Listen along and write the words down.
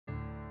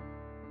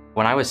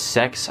When I was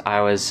 6, I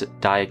was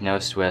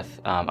diagnosed with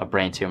a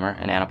brain tumor,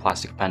 an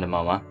anaplastic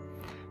ependymoma.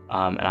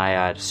 And I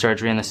had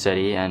surgery in the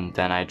city, and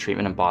then I had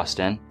treatment in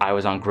Boston. I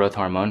was on growth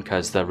hormone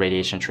because the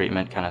radiation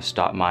treatment kind of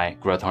stopped my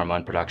growth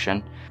hormone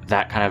production.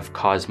 That kind of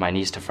caused my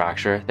knees to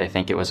fracture. They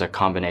think it was a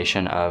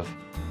combination of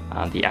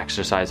the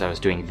exercise I was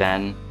doing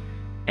then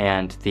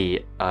and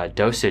the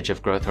dosage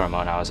of growth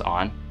hormone I was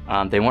on.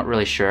 They weren't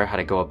really sure how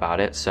to go about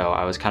it, so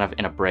I was kind of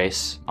in a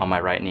brace on my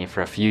right knee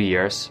for a few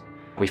years.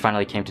 We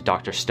finally came to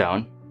Dr.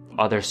 Stone.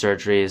 Other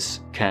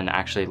surgeries can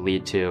actually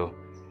lead to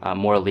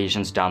more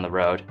lesions down the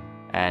road.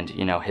 And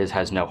you know, his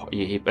has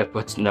he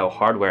puts no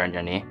hardware in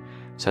your knee,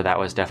 so that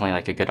was definitely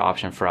like a good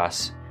option for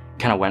us.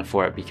 Kind of went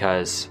for it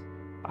because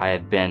I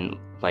had been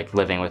like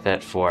living with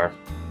it for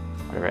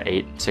whatever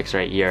 6 or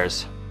 8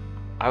 years.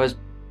 I don't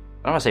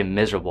want to say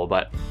miserable,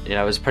 but you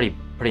know, it was pretty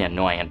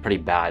annoying and pretty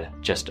bad.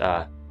 Just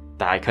that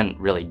I couldn't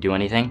really do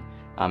anything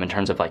in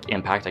terms of like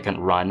impact. I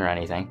couldn't run or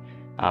anything,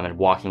 and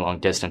walking long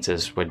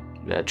distances would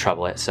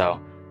trouble it.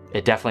 So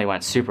it definitely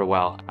went super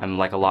well. I'm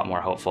like a lot more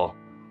hopeful.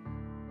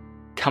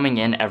 Coming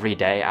in every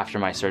day after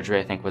my surgery,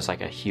 I think, was like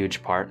a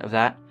huge part of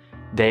that.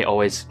 They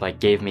always like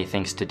gave me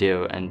things to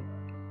do and,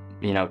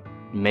 you know,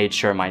 made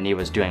sure my knee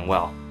was doing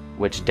well,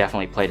 which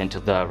definitely played into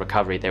the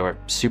recovery. They were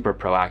super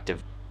proactive.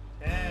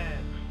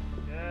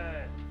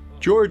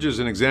 George is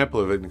an example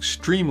of an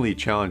extremely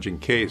challenging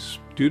case.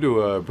 Due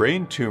to a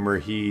brain tumor,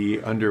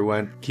 he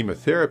underwent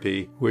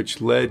chemotherapy,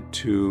 which led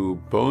to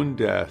bone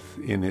death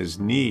in his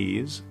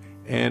knees,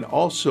 and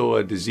also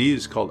a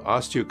disease called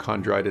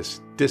osteochondritis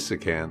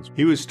dissecans.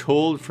 He was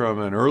told from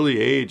an early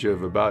age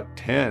of about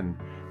 10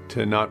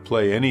 to not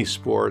play any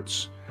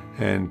sports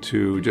and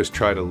to just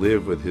try to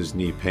live with his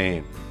knee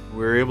pain. We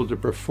were able to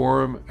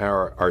perform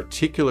our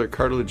articular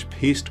cartilage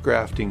paste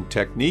grafting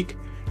technique.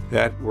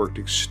 That worked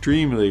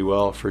extremely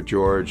well for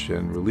George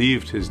and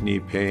relieved his knee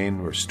pain,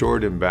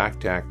 restored him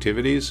back to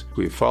activities.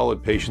 We've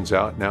followed patients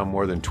out now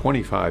more than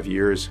 25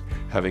 years,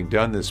 having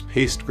done this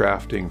paste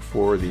grafting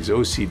for these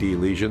OCD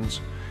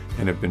lesions,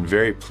 and have been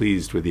very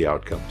pleased with the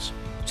outcomes.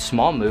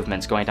 Small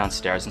movements, going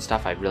downstairs and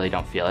stuff, I really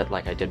don't feel it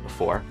like I did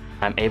before.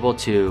 I'm able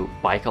to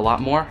bike a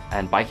lot more,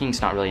 and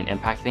biking's not really an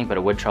impact thing, but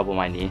it would trouble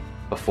my knee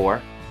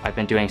before. I've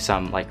been doing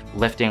some like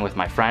lifting with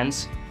my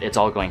friends. It's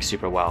all going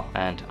super well,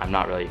 and I'm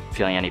not really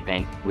feeling any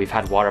pain. We've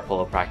had water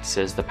polo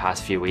practices the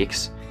past few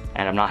weeks,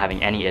 and I'm not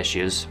having any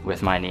issues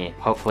with my knee.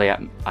 Hopefully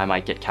I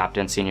might get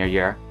captain senior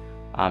year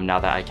now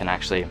that I can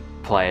actually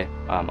play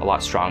a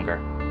lot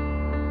stronger.